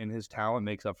effort and his talent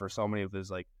makes up for so many of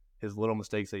his little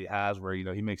mistakes that he has, where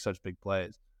he makes such big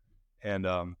plays. And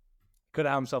could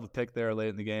have himself a pick there late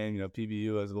in the game,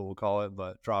 PBU as we'll call it,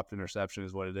 but dropped interception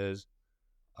is what it is.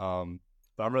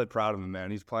 But I'm really proud of him,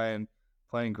 man. He's playing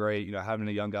great. Having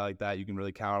a young guy like that you can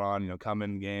really count on, come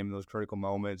in the game in those critical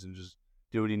moments and just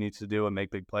do what he needs to do and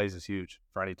make big plays is huge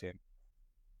for any team.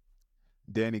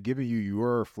 Danny, giving you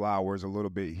your flowers a little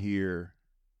bit here.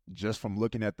 just from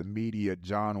looking at the media,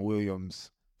 John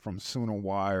Williams from Sooner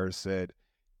Wire said,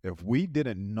 if we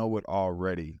didn't know it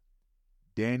already,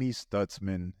 Danny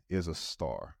Stutzman is a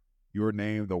star. You were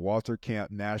named the Walter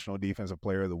Camp National Defensive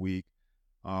Player of the Week.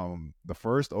 The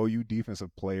first OU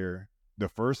Defensive Player of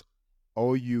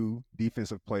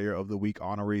the Week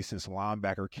honoree since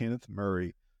linebacker Kenneth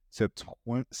Murray,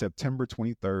 September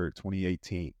 23rd,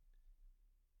 2018.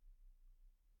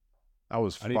 That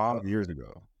was 5 years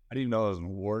ago. I didn't even know it was an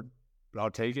award, but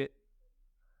I'll take it.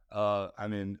 I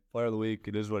mean, Player of the Week,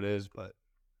 it is what it is, but,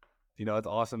 it's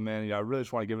awesome, man. I really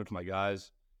just want to give it to my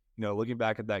guys. Looking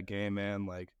back at that game, man,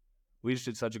 like, we just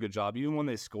did such a good job. Even when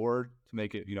they scored to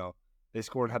make it, they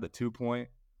scored and had the 2-point,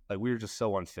 like, we were just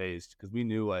so unfazed because we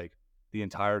knew, like, the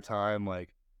entire time,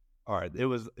 like, all right, it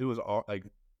was all, like,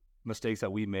 mistakes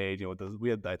that we made. We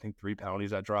had, I think, 3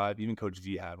 penalties that drive. Even Coach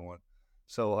V had one.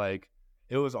 So, like,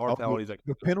 it was our penalties. Like,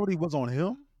 the penalty was on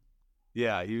him?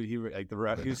 Yeah, he like the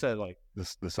ref. He said like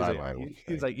the sideline.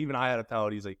 He's like, even I had a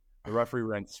penalty. He's like, the referee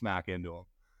ran smack into him.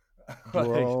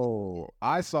 Bro,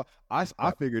 I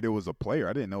figured it was a player.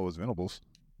 I didn't know it was Venables.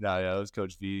 No, yeah, it was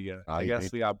Coach V. Yeah. I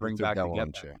guess we got to bring back the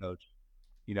get back coach.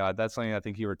 That's something I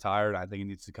think he retired. I think he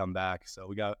needs to come back. So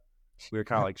we were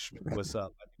kind of like, what's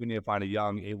up? I think we need to find a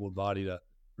young, able body to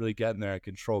really get in there and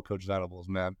control Coach Venables,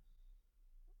 man.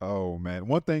 Oh man,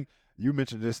 one thing you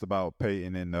mentioned just about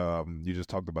Peyton, and you just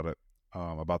talked about it.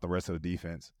 About the rest of the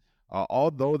defense.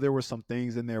 Although there were some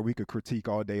things in there we could critique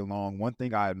all day long, one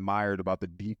thing I admired about the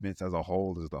defense as a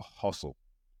whole is the hustle.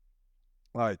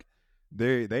 Like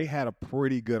they had a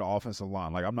pretty good offensive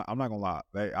line. Like I'm not gonna lie,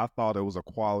 I thought it was a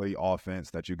quality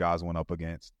offense that you guys went up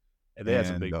against. And they had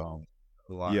some big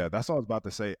line. Yeah, that's what I was about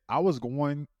to say. I was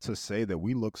going to say that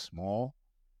we look small,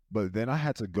 but then I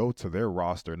had to go to their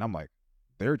roster, and I'm like,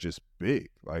 they're just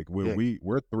big. Like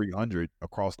we're 300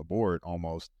 across the board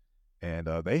almost. And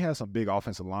they had some big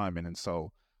offensive linemen. And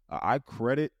so I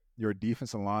credit your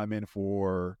defensive linemen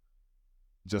for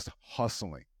just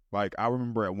hustling. Like I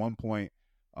remember at one point,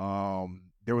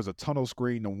 there was a tunnel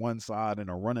screen to one side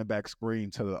and a running back screen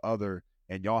to the other,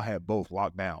 and y'all had both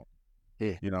locked down.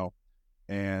 Yeah.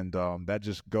 And that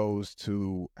just goes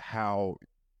to how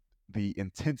the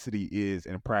intensity is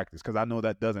in practice. Because I know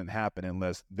that doesn't happen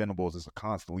unless Venables is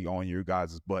constantly on your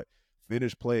guys' butt.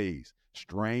 Finish plays,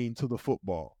 strain to the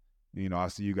football. I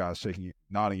see you guys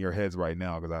nodding your heads right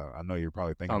now because I know you're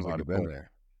probably thinking about it. Been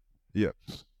there.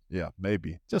 Yeah,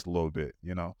 maybe just a little bit,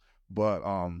 But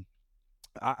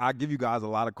I give you guys a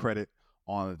lot of credit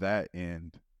on that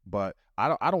end. But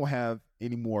I don't have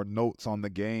any more notes on the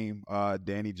game.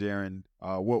 Danny, Jaron,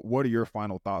 what are your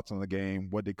final thoughts on the game?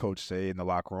 What did Coach say in the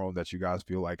locker room that you guys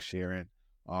feel like sharing?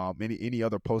 Any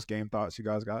other post game thoughts you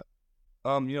guys got?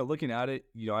 Looking at it,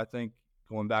 I think.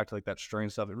 Going back to like that strain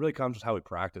stuff, it really comes with how we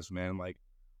practice, man. Like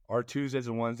our Tuesdays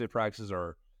and Wednesday practices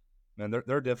are, man,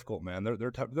 they're difficult, man. They're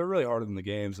really harder than the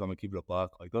games. So I'm gonna keep it a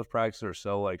buck. Like those practices are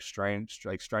so like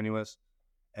strenuous,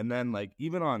 and then like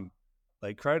even on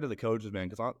like credit to the coaches, man,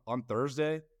 because on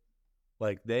Thursday,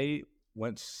 like they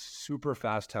went super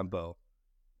fast tempo,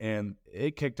 and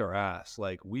it kicked our ass.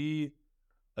 Like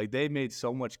they made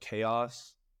so much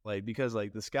chaos, like because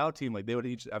like the scout team, like they would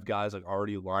each have guys like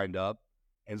already lined up.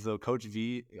 And so Coach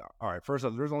V, all right, first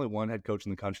off, there's only one head coach in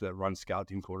the country that runs scout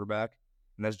team quarterback,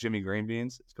 and that's Jimmy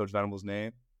Greenbeans. It's Coach Venable's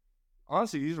name.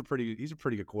 Honestly, he's a pretty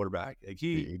good quarterback. Like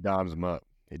he dimes them up.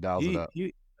 He dials it up.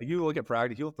 You look at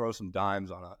practice, he'll throw some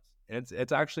dimes on us. And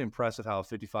it's actually impressive how a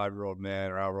 55-year-old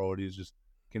man or however old he is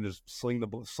can just sling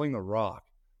the rock.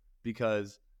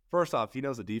 Because first off, he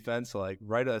knows the defense. So like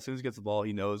right as soon as he gets the ball,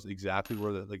 he knows exactly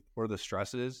where the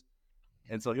stress is.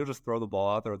 And so he'll just throw the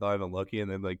ball out there without even looking,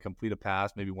 and then like complete a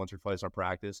pass maybe once or twice on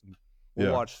practice. And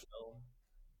we'll watch film,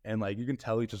 and like you can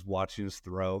tell he's just watching us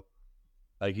throw.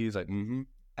 Like he's like,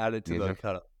 add it to the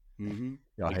cut up. He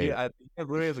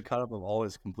literally has a cut up of all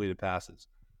his completed passes,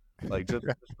 like just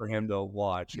for him to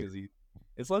watch because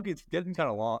it's getting kind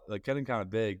of long, like getting kind of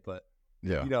big. But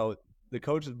the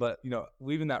coaches, but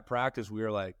leaving that practice, we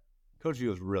were like, Coach V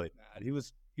was really mad. He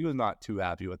was not too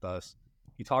happy with us.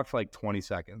 He talked for like 20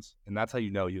 seconds, and that's how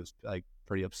he was like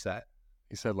pretty upset.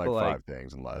 He said like 5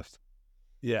 things and left.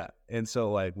 Yeah, and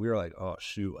so like we were like, oh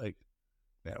shoot, like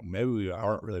man, maybe we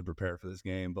aren't really prepared for this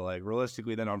game. But like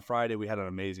realistically, then on Friday we had an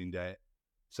amazing day.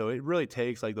 So it really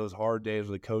takes like those hard days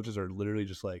where the coaches are literally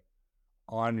just like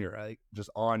on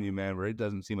you, man, where it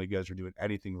doesn't seem like you guys are doing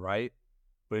anything right,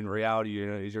 but in reality,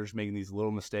 you're just making these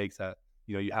little mistakes that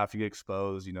you have to get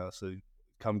exposed. So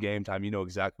come game time, you know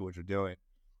exactly what you're doing.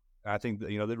 And I think that,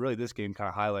 that really this game kind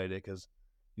of highlighted it because,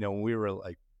 when we were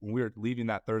leaving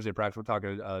that Thursday practice, we're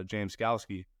talking to James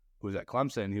Skowski, who was at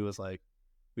Clemson. He was like,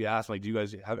 we asked him, like, do you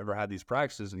guys have ever had these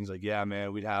practices? And he's like, yeah,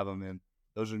 man, we'd have them. And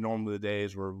those are normally the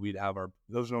days where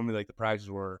those are normally like the practices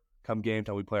where come game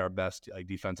time, we play our best like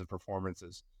defensive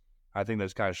performances. I think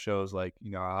this kind of shows like,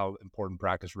 how important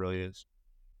practice really is.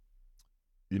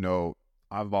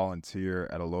 I volunteer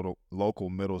at a local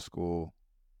middle school,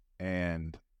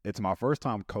 and it's my first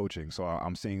time coaching. So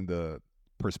I'm seeing the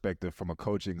perspective from a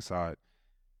coaching side.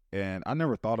 And I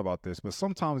never thought about this, but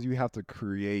sometimes you have to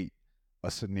create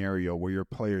a scenario where your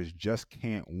players just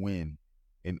can't win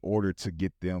in order to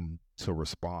get them to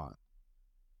respond.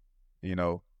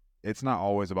 It's not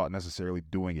always about necessarily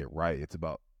doing it right. It's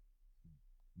about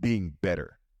being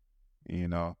better,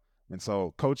 And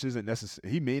so coach isn't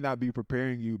necessarily, he may not be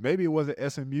preparing you. Maybe it wasn't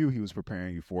SMU he was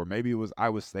preparing you for. Maybe it was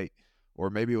Iowa State, or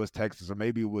maybe it was Texas, or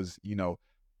maybe it was,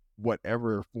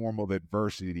 whatever form of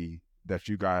adversity that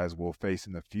you guys will face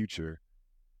in the future.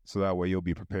 So that way you'll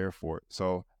be prepared for it.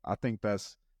 So I think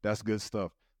that's good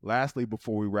stuff. Lastly,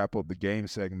 before we wrap up the game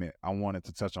segment, I wanted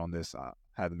to touch on this. I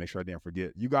had to make sure I didn't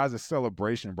forget. You guys'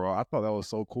 celebration, bro. I thought that was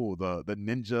so cool. The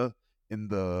ninja in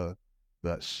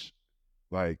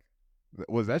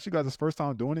was that you guys' first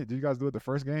time doing it? Did you guys do it the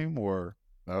first game, or?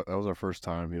 That was our first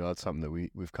time. That's something that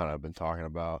we've kind of been talking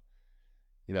about.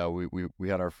 We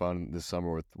had our fun this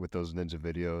summer with those ninja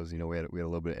videos. We had a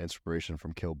little bit of inspiration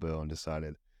from Kill Bill and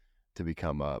decided to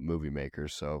become movie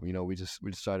makers. So we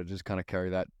decided to just kind of carry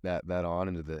that on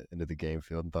into the game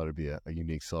field, and thought it'd be a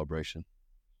unique celebration.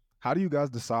 How do you guys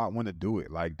decide when to do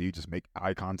it? Like, do you just make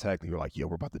eye contact and you're like, "Yo,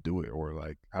 we're about to do it," or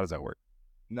like, how does that work?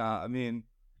 Nah, I mean,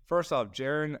 first off,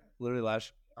 Jaren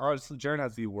Jaren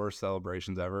has the worst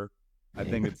celebrations ever. I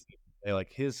think it's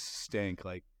like his stink.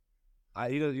 Like,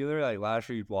 literally like last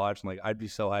year you'd watch and like I'd be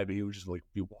so hyped, he would just like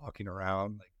be walking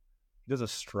around like he does a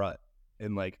strut,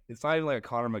 and like it's not even like a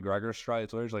Conor McGregor strut.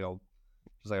 It's always like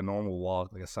a normal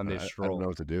walk, like a Sunday stroll. I don't know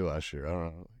what to do last year. I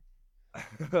don't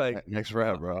know. Like next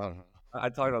rap, bro. I don't know. I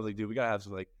talked about like, dude, we gotta have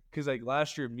some like, because like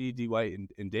last year me, D White,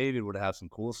 and David would have some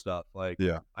cool stuff. Like,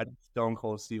 yeah, I Stone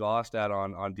Cold Steve Ostad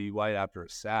on D White after a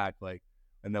sack, like,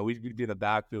 and then we'd be in the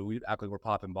backfield, we'd act like we're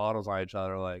popping bottles on each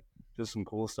other, like just some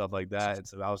cool stuff like that. And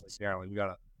so I was like, yeah, like we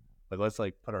gotta like let's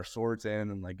like put our swords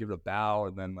in and like give it a bow,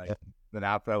 and then like then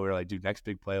after that we were like, dude, next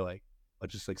big play, like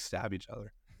let's just like stab each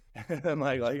other, and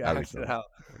like act it out.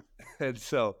 And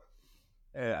so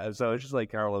it's just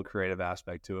like kind of a little creative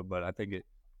aspect to it, but I think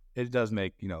it does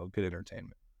make good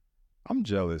entertainment. I'm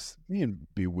jealous. Me and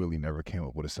B Willie never came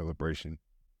up with a celebration.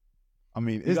 I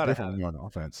mean, it's different when you're on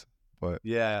offense, but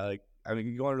yeah, like I mean,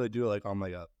 you don't really do it like on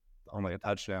like a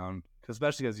touchdown, because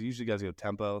especially because usually guys go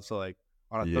tempo. So like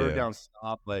on a third down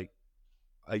stop, like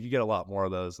you get a lot more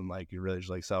of those than like you really just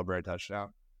like celebrate a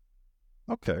touchdown.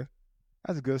 Okay,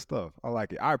 that's good stuff. I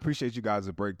like it. I appreciate you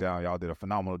guys' breakdown. Y'all did a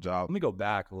phenomenal job. Let me go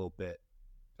back a little bit.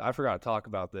 I forgot to talk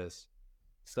about this.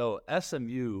 So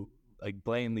SMU like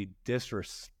blatantly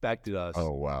disrespected us.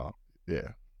 Oh wow,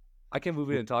 yeah. I can't believe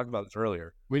we didn't talk about this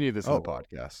earlier. We need this in the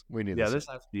podcast. We need this has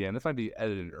to be in. This might be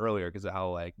edited earlier because of how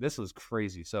like this was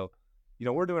crazy. So,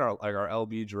 we're doing our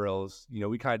LB drills.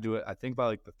 We kind of do it. I think by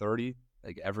like the 30,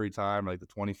 like every time, like the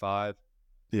 25.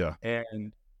 Yeah.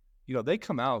 And they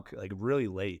come out like really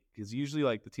late because usually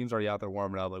like the team's already out there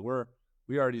warming up. Like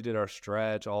we already did our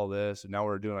stretch, all this, and now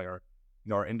we're doing like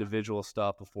our individual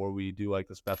stuff before we do like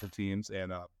the special teams.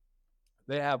 And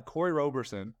they have Corey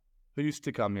Roberson, who used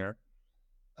to come here.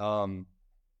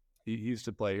 He used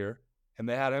to play here, and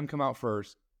they had him come out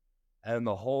first, and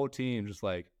the whole team just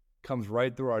like comes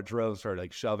right through our drill and started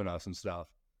like shoving us and stuff.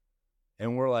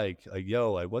 And we're like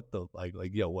yo, like what the like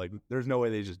yo, like there's no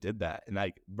way they just did that. And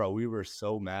like, bro, we were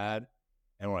so mad,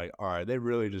 and we're like, all right, they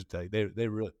really just like they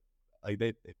really like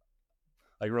they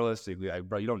like realistically, like,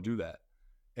 bro, you don't do that.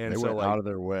 And they so went out of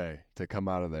their way to come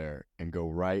out of there and go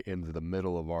right into the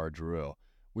middle of our drill.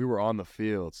 We were on the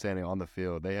field, standing on the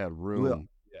field. They had room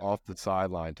off the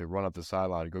sideline to run up the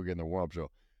sideline and go get in the warm-up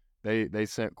drill. They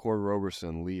sent Corey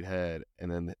Roberson lead head, and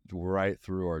then right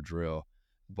through our drill,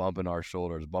 bumping our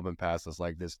shoulders, bumping past us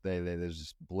like this. They're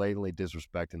just blatantly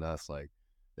disrespecting us. Like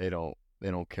they don't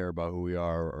care about who we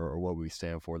are or what we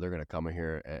stand for. They're gonna come in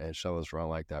here and show us around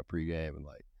like that pregame, and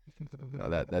like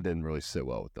that didn't really sit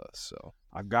well with us. So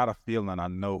I got a feeling I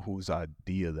know whose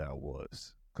idea that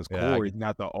was, because Corey's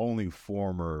not the only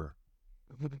former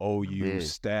OU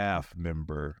staff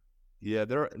member. Yeah,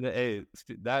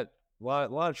 a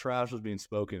lot of trash was being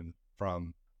spoken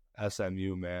from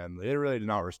SMU, man. They really did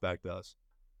not respect us.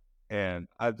 And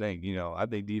I think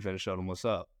defense showed them what's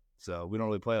up. So we don't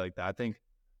really play like that. I think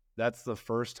that's the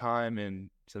first time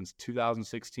since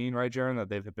 2016, right, Jaron, that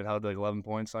they've been held to like 11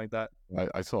 points like that.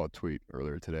 I saw a tweet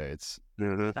earlier today. It's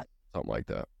something like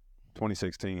that.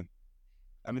 2016.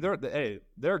 I mean,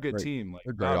 they're a good team. Like,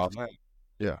 they're great offense.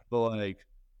 Yeah. But like,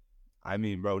 I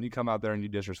mean, bro, when you come out there and you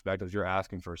disrespect us, you're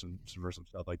asking for some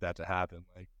stuff like that to happen.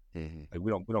 Like, like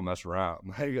we don't mess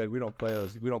around. Like we don't play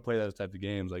those type of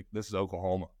games. Like, this is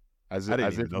Oklahoma. As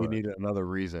if we needed another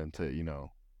reason to,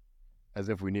 as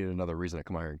if we needed another reason to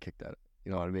come out here and kick that.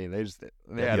 You know what I mean?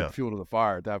 They added fuel to the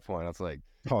fire at that point. It's like,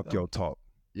 talk your talk.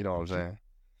 You know what I'm saying?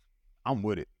 I'm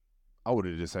with it. I would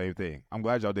have did the same thing. I'm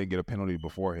glad y'all didn't get a penalty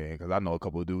beforehand because I know a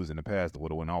couple of dudes in the past that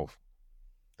would have went off.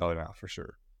 Oh, yeah, for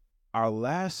sure. Our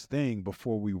last thing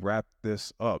before we wrap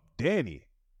this up, Danny,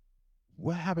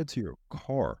 what happened to your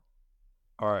car?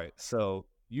 All right. So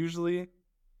usually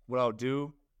what I'll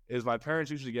do is my parents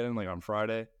usually get in like on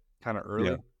Friday, kind of early.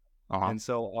 Yeah. And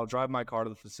so I'll drive my car to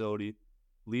the facility,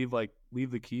 leave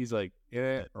the keys like in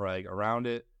it or like around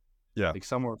it. Yeah. Like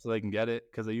somewhere so they can get it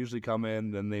because they usually come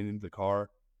in, then they need the car.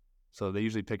 So they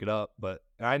usually pick it up. But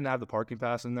I didn't have the parking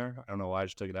pass in there. I don't know why I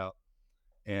just took it out.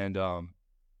 And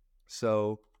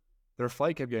so their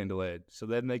flight kept getting delayed. So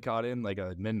then they got in like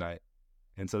at midnight.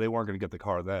 And so they weren't going to get the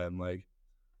car then. Like,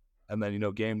 and then,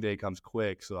 game day comes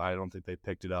quick. So I don't think they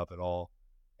picked it up at all.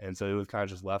 And so it was kind of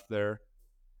just left there.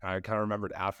 And I kind of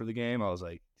remembered after the game, I was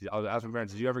asking my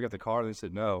parents, did you ever get the car? And they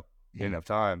said, no, you didn't have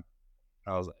time.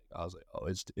 I was like, oh,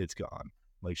 it's gone.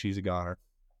 Like, she's a goner.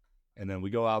 And then we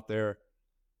go out there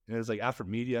and it's like after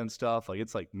media and stuff, like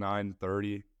it's like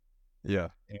 9:30. Yeah.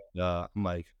 And I'm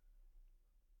like,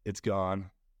 it's gone.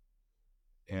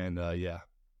 And yeah,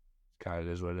 kind of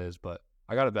is what it is. But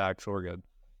I got it back, so we're good.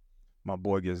 My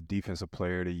boy gets defensive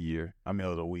player of the year. Of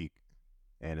the week,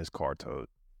 and his car towed.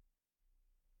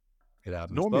 It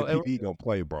happens. Normally, PD don't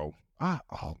play, bro. Oh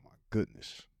my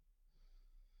goodness.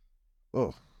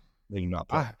 Oh, they not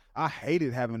play. I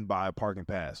hated having to buy a parking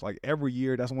pass. Like every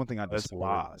year, that's one thing I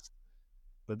despise.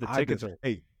 But the tickets are.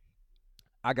 Hey,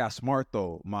 I got smart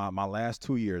though. My last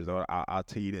 2 years though. I'll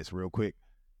tell you this real quick.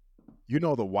 You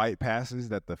know the white passes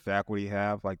that the faculty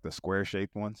have, like the square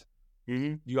shaped ones.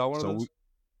 Mm-hmm. You got one of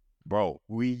those?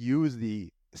 We use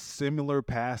the similar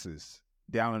passes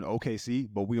down in OKC,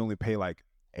 but we only pay like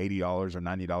 $80 or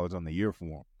 $90 on the year for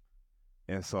them.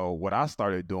 And so what I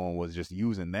started doing was just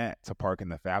using that to park in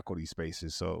the faculty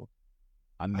spaces. So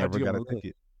I never got a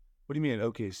ticket. What do you mean at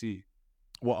OKC?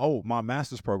 Well, my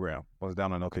master's program was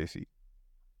down in OKC.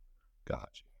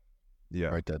 Gotcha. Yeah.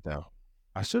 Write that down.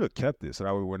 I should have kept it so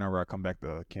that way whenever I come back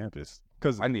to campus.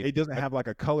 Because it doesn't have like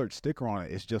a colored sticker on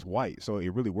it. It's just white. So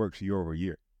it really works year over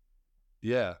year.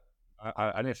 Yeah.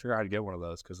 I didn't figure out how to get one of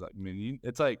those because, I mean,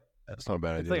 it's like. That's not a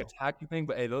bad idea. It's like a tacky thing,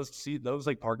 but hey, those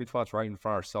like parking spots right in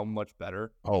front are so much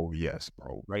better. Oh, yes,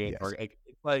 bro. Right? Yes.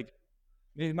 Like,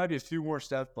 it might be a few more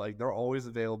steps, but like they're always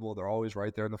available. They're always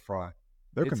right there in the front.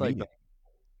 They're convenient.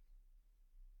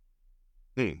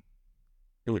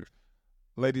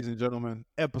 Ladies and gentlemen,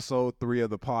 episode 3 of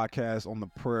the podcast on the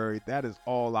prairie. That is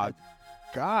all I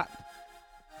got.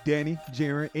 Danny,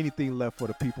 Jaron, anything left for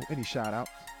the people? Any shout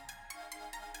outs?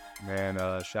 Man,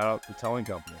 shout out to Towing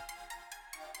Company.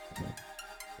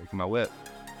 Taking my whip.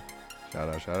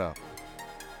 Shout out.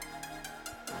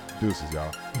 Deuces,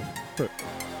 y'all.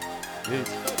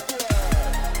 Peace.